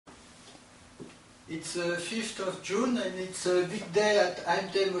It's the 5th of June and it's a big day at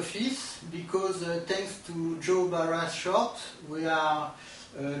AMTM office because thanks to Joe Barrass short, we are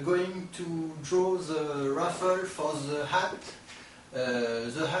going to draw the raffle for the hat.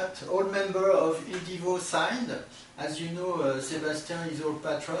 The hat all members of Il Divo signed. As you know, Sébastien is our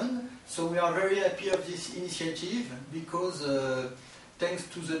patron, so we are very happy of this initiative because thanks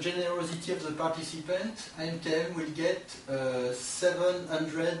to the generosity of the participants, AMTM will get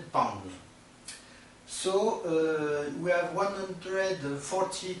 £700. So we have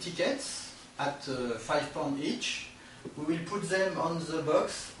 140 tickets at £5 each. We will put them on the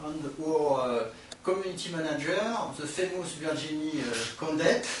box, and our community manager, the famous Virginie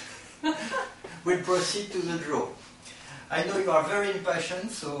Condette, will proceed to the draw. I know you are very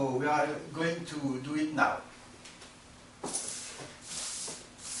impatient, so we are going to do it now.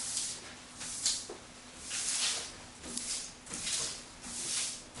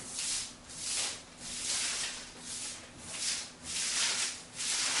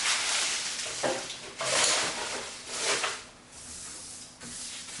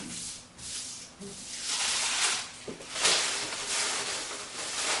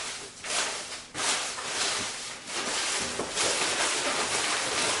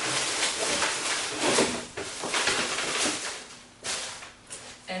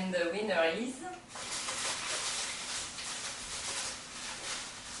 And the winner is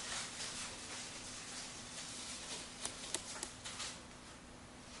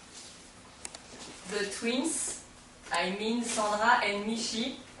the twins, I mean Sandra and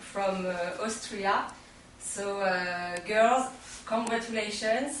Michi from Austria. So girls,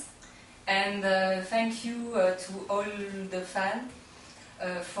 congratulations, and thank you to all the fans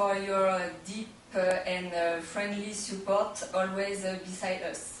for your deep and friendly support, always beside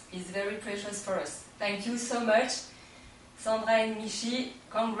us. It's very precious for us. Thank you so much, Sandra and Michi.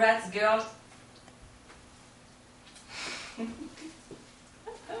 Congrats, girls.